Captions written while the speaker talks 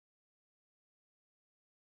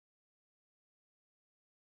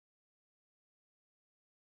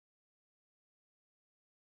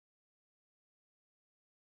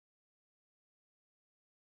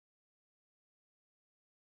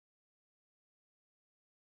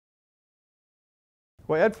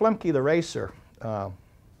Well, Ed Flemke, the racer,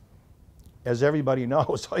 as everybody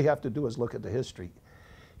knows, all you have to do is look at the history.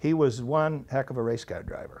 He was one heck of a race car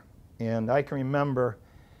driver. And I can remember,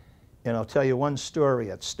 and I'll tell you one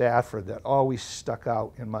story at Stafford that always stuck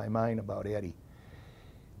out in my mind about Eddie.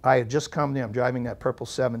 I had just come there, I'm driving that purple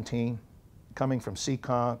 17, coming from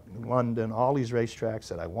Seekonk, London, all these racetracks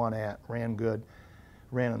that I won at, ran good,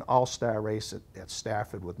 ran an all-star race at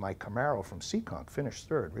Stafford with my Camaro from Seekonk, finished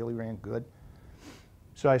third, really ran good.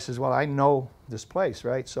 So I says, well, I know this place,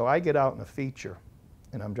 right? So I get out in a feature,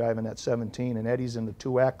 and I'm driving that 17, and Eddie's in the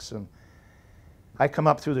 2X, and I come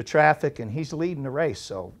up through the traffic, and he's leading the race.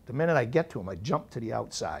 So the minute I get to him, I jump to the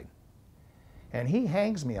outside. And he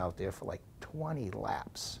hangs me out there for like 20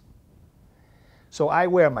 laps. So I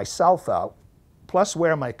wear myself out, plus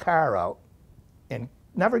wear my car out, and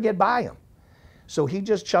never get by him. So he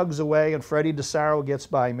just chugs away, and Freddie DeSaro gets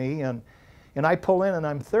by me, and I pull in, and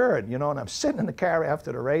I'm third, you know, and I'm sitting in the car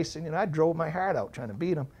after the race, and, you know, I drove my heart out trying to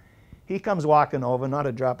beat him. He comes walking over, not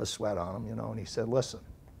a drop of sweat on him, you know, and he said, listen.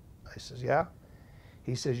 I says, yeah?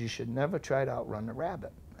 He says, you should never try to outrun the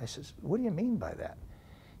rabbit. I says, what do you mean by that?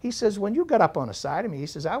 He says, when you got up on the side of me, he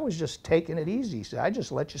says, I was just taking it easy. He said, I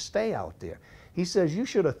just let you stay out there. He says, you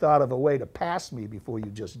should have thought of a way to pass me before you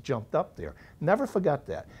just jumped up there. Never forgot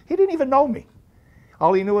that. He didn't even know me.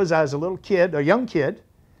 All he knew was I was a little kid, a young kid,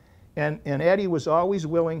 and Eddie was always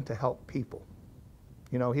willing to help people.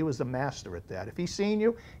 You know, he was the master at that. If he seen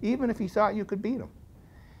you, even if he thought you could beat him,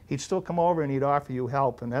 he'd still come over and he'd offer you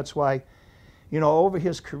help. And that's why, you know, over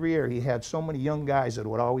his career, he had so many young guys that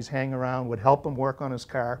would always hang around, would help him work on his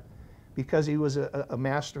car, because he was a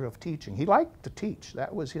master of teaching. He liked to teach.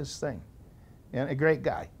 That was his thing. And a great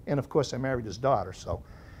guy. And of course, I married his daughter, so,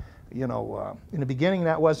 you know, in the beginning,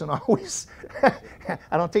 that wasn't always,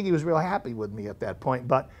 I don't think he was real happy with me at that point,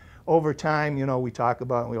 but over time, you know, we talk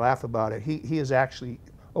about it and we laugh about it. He is actually,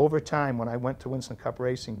 over time, when I went to Winston Cup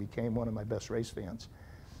Racing, became one of my best race fans.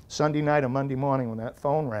 Sunday night or Monday morning, when that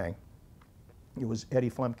phone rang, it was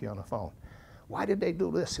Eddie Flemke on the phone. Why did they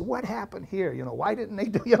do this? What happened here? You know, why didn't they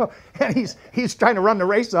do, you know, and he's trying to run the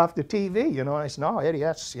race off the TV, you know, and I said, no, Eddie,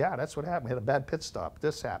 that's what happened. He had a bad pit stop.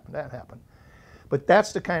 This happened, that happened. But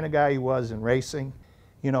that's the kind of guy he was in racing.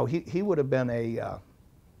 You know, he would have been a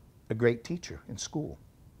great teacher in school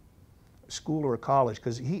or college,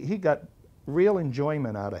 because he got real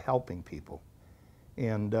enjoyment out of helping people.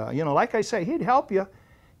 And, you know, like I say, he'd help you,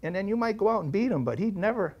 and then you might go out and beat him, but he'd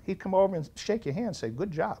come over and shake your hand and say,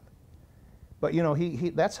 good job. But, you know,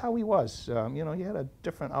 that's how he was. You know, he had a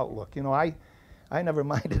different outlook. You know, I never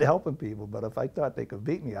minded helping people, but if I thought they could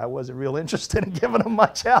beat me, I wasn't real interested in giving them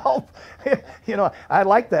much help. You know, I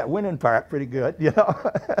liked that winning part pretty good, you know.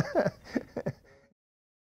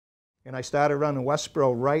 And I started running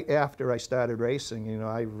Westboro right after I started racing. You know,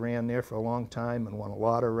 I ran there for a long time and won a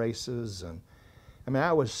lot of races. And I mean,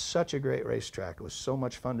 that was such a great racetrack. It was so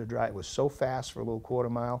much fun to drive. It was so fast for a little quarter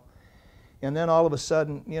mile. And then all of a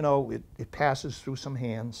sudden, you know, it passes through some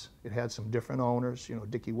hands. It had some different owners. You know,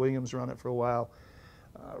 Dickie Williams ran it for a while.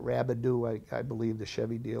 Rabidou, I believe, the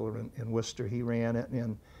Chevy dealer in Worcester, he ran it.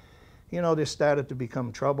 And, you know, there started to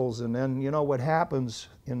become troubles. And then, you know, what happens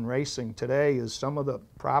in racing today is some of the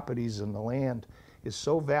properties and the land is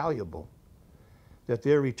so valuable that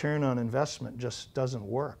their return on investment just doesn't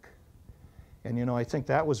work. And, you know, I think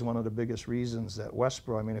that was one of the biggest reasons that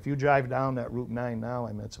Westboro, I mean, if you drive down that Route 9 now,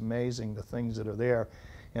 I mean, it's amazing the things that are there.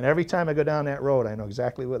 And every time I go down that road, I know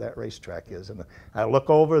exactly where that racetrack is. And I look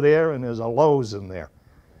over there, and there's a Lowe's in there.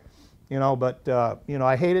 You know, but, you know,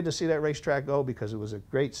 I hated to see that racetrack go because it was a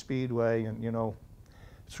great speedway. And, you know,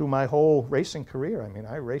 through my whole racing career, I mean,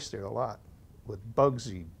 I raced there a lot with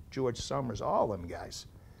Bugsy, George Summers, all them guys.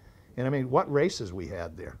 And, I mean, what races we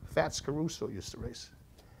had there. Fats Caruso used to race.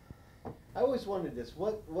 I always wondered this.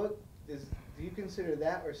 What is? Do you consider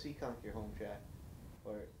that or Seekonk your home track,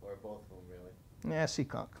 or both of them really? Yeah,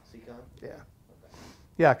 Seekonk. Seekonk. Yeah. Okay.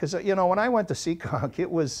 Yeah, because you know, when I went to Seekonk, it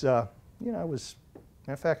was you know, it was.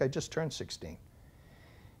 In fact, I just turned 16,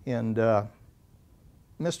 and Mr.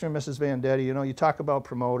 and Mrs. Vendetti. You know, you talk about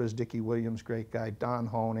promoters. Dickie Williams, great guy. Don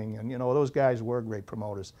Honing, and you know, those guys were great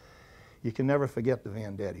promoters. You can never forget the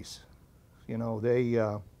Vendettis. You know,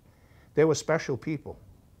 they were special people.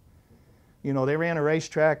 You know, they ran a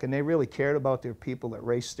racetrack, and they really cared about their people that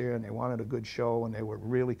raced there, and they wanted a good show, and they were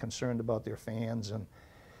really concerned about their fans. And,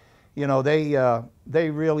 you know, they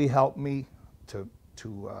really helped me to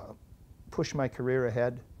push my career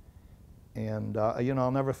ahead. And, you know, I'll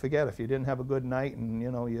never forget, if you didn't have a good night and, you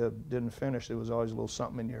know, you didn't finish, there was always a little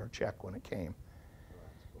something in your check when it came.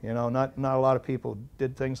 You know, not a lot of people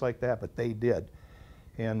did things like that, but they did.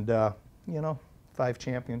 And, you know, 5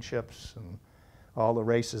 championships and all the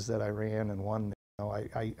races that I ran and won. You know,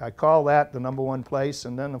 I call that the #1 place.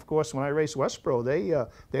 And then, of course, when I raced Westboro,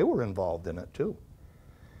 they were involved in it too.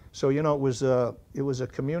 So, you know, it was a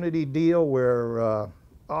community deal where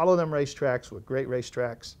all of them racetracks were great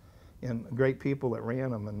racetracks and great people that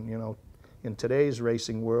ran them. And, you know, in today's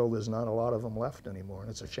racing world, there's not a lot of them left anymore, and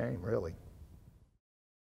it's a shame, really.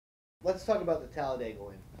 Let's talk about the Talladega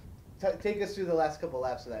win. Take us through the last couple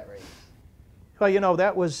laps of that race. Well, you know,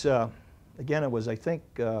 that was, again, it was, I think,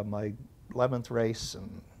 my 11th race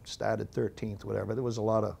and started 13th, whatever. There was a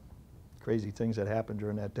lot of crazy things that happened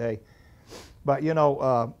during that day. But, you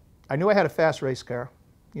know, I knew I had a fast race car.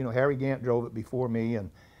 You know, Harry Gant drove it before me, and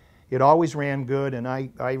it always ran good, and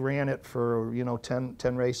I ran it for, you know, 10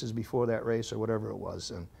 races before that race or whatever it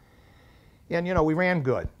was. And, you know, we ran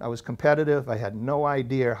good. I was competitive. I had no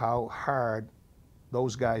idea how hard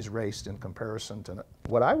those guys raced in comparison to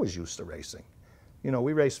what I was used to racing. You know,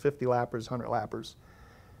 we raced 50 lappers, 100 lappers,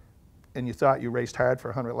 and you thought you raced hard for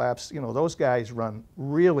 100 laps. You know, those guys run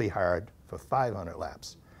really hard for 500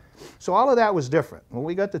 laps. So all of that was different. When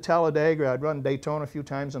we got to Talladega, I'd run Daytona a few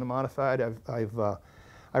times in a modified.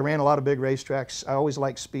 I ran a lot of big racetracks. I always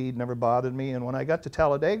liked speed, never bothered me. And when I got to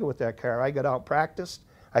Talladega with that car, I got out practiced.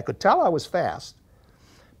 I could tell I was fast,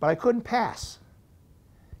 but I couldn't pass.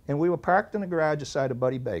 And we were parked in the garage beside of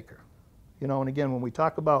Buddy Baker. You know, and again, when we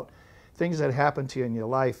talk about things that happen to you in your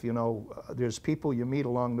life, you know, there's people you meet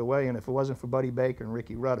along the way, and if it wasn't for Buddy Baker and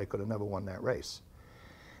Ricky Rudd, I could have never won that race.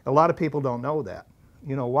 A lot of people don't know that.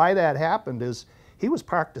 You know, why that happened is he was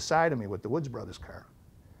parked beside of me with the Woods Brothers car.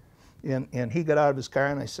 And he got out of his car,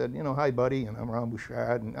 and I said, you know, hi, buddy, and I'm Ron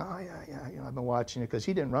Bouchard, and oh, yeah, you know, I've been watching you, because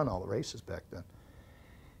he didn't run all the races back then.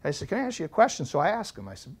 I said, can I ask you a question? So I asked him,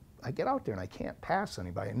 I said, I get out there and I can't pass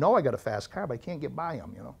anybody. I know I got a fast car, but I can't get by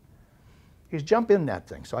him, you know. He's jump in that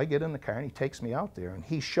thing. So I get in the car, and he takes me out there, and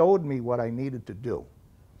he showed me what I needed to do.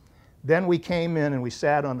 Then we came in, and we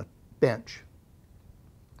sat on a bench,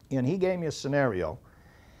 and he gave me a scenario.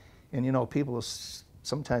 And, you know, people are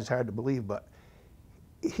sometimes hard to believe, but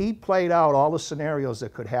he played out all the scenarios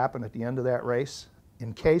that could happen at the end of that race.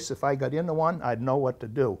 In case if I got into one, I'd know what to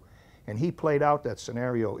do. And he played out that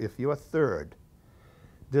scenario. If you're third,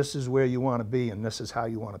 this is where you want to be, and this is how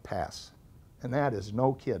you want to pass. And that is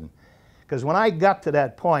no kidding. Because when I got to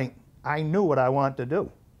that point, I knew what I wanted to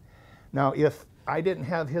do. Now, if I didn't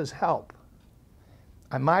have his help,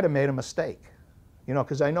 I might have made a mistake. You know,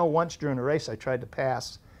 because I know once during the race I tried to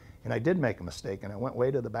pass, and I did make a mistake, and I went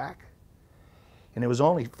way to the back. And it was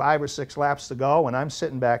only 5 or 6 laps to go, and I'm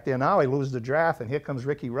sitting back there. Now I lose the draft, and here comes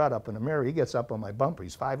Ricky Rudd up in the mirror. He gets up on my bumper.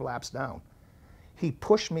 He's 5 laps down. He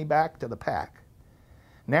pushed me back to the pack.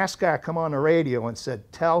 NASCAR come on the radio and said,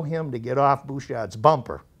 tell him to get off Bouchard's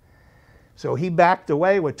bumper. So he backed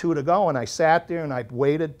away with 2 to go, and I sat there, and I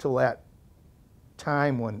waited till that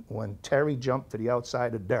time when Terry jumped to the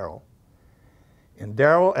outside of Darrell. And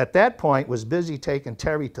Darrell, at that point, was busy taking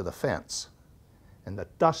Terry to the fence. And the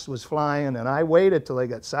dust was flying, and I waited till they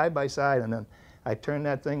got side by side, and then I turned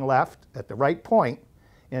that thing left at the right point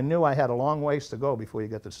and knew I had a long ways to go before you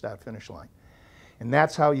get to the start-finish line. And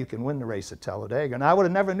that's how you can win the race at Talladega. And I would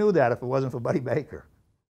have never knew that if it wasn't for Buddy Baker.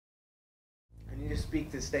 And you just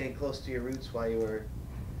speak to staying close to your roots while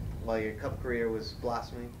your Cup career was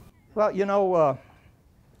blossoming? Well, you know,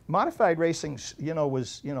 modified racing, you know,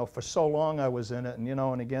 was, you know, for so long I was in it, and, you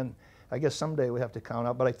know, and again, I guess someday we have to count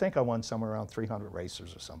out, but I think I won somewhere around 300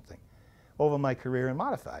 races or something over my career in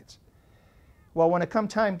modifieds. Well, when it come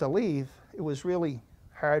time to leave, it was really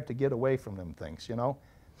hard to get away from them things, you know.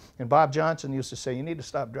 And Bob Johnson used to say, you need to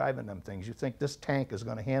stop driving them things. You think this tank is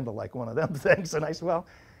going to handle like one of them things. And I said, well,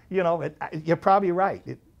 you know, you're probably right.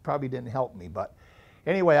 It probably didn't help me. But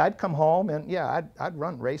anyway, I'd come home, and yeah, I'd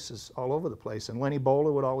run races all over the place. And Lenny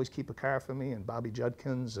Bowler would always keep a car for me, and Bobby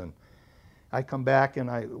Judkins, and I'd come back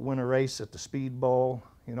and I win a race at the Speed Bowl.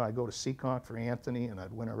 You know, I'd go to Seekonk for Anthony, and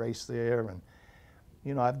I'd win a race there. And,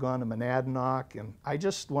 you know, I've gone to Monadnock, and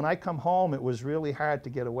when I come home, it was really hard to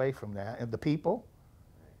get away from that. And the people,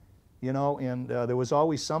 you know, and there was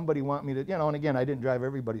always somebody wanting me to, you know, and again, I didn't drive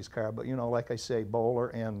everybody's car, but, you know, like I say, Bowler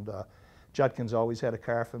and Judkins always had a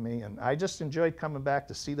car for me. And I just enjoyed coming back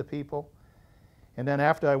to see the people. And then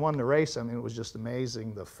after I won the race, I mean, it was just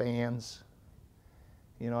amazing, the fans.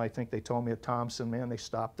 You know, I think they told me at Thompson, man, they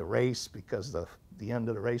stopped the race because the end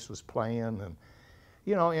of the race was playing. And,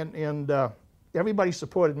 you know, and everybody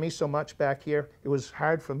supported me so much back here, it was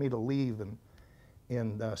hard for me to leave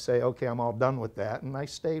and say, okay, I'm all done with that. And I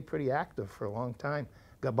stayed pretty active for a long time.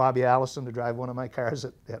 Got Bobby Allison to drive one of my cars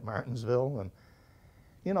at Martinsville. And,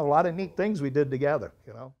 you know, a lot of neat things we did together,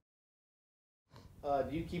 you know.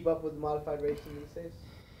 Do you keep up with modified racing these days?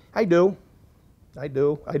 I do. I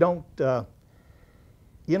do. I don't,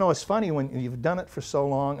 you know, it's funny when you've done it for so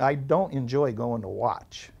long, I don't enjoy going to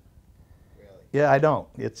watch. Really? Yeah, I don't.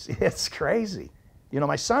 It's crazy. You know,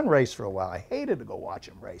 my son raced for a while. I hated to go watch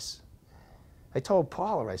him race. I told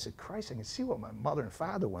Paula, I said, Christ, I can see what my mother and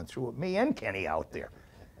father went through with me and Kenny out there.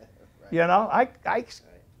 Right. You know,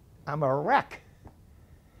 I'm a wreck.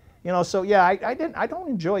 You know, so yeah, I don't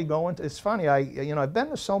enjoy going to, it's funny, you know, I've been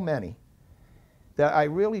to so many that I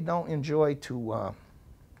really don't enjoy to, well,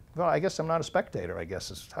 I guess I'm not a spectator, I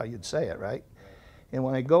guess is how you'd say it, right? Right. And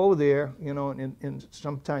when I go there, you know, and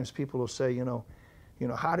sometimes people will say, you know,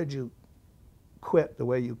 how did you quit the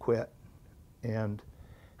way you quit? And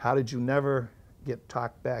how did you never get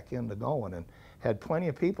talked back into going? And had plenty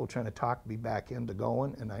of people trying to talk me back into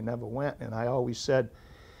going, and I never went. And I always said,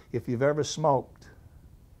 if you've ever smoked,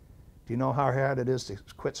 do you know how hard it is to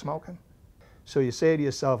quit smoking? So you say to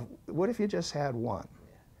yourself, what if you just had one?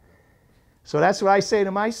 Yeah. So that's what I say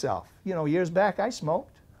to myself. You know, years back I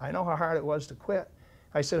smoked. I know how hard it was to quit.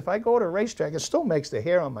 I said, if I go to a racetrack, it still makes the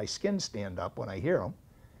hair on my skin stand up when I hear them.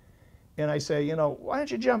 And I say, you know, why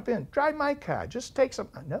don't you jump in? Drive my car. Just take some.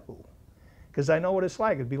 No, because I know what it's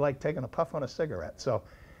like. It'd be like taking a puff on a cigarette. So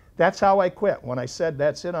that's how I quit. When I said,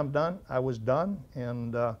 that's it, I'm done, I was done.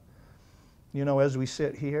 And, you know, as we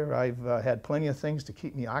sit here, I've had plenty of things to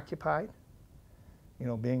keep me occupied. You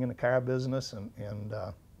know, being in the car business and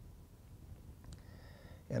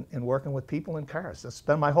working with people in cars. That's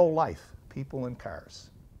been my whole life, people in cars.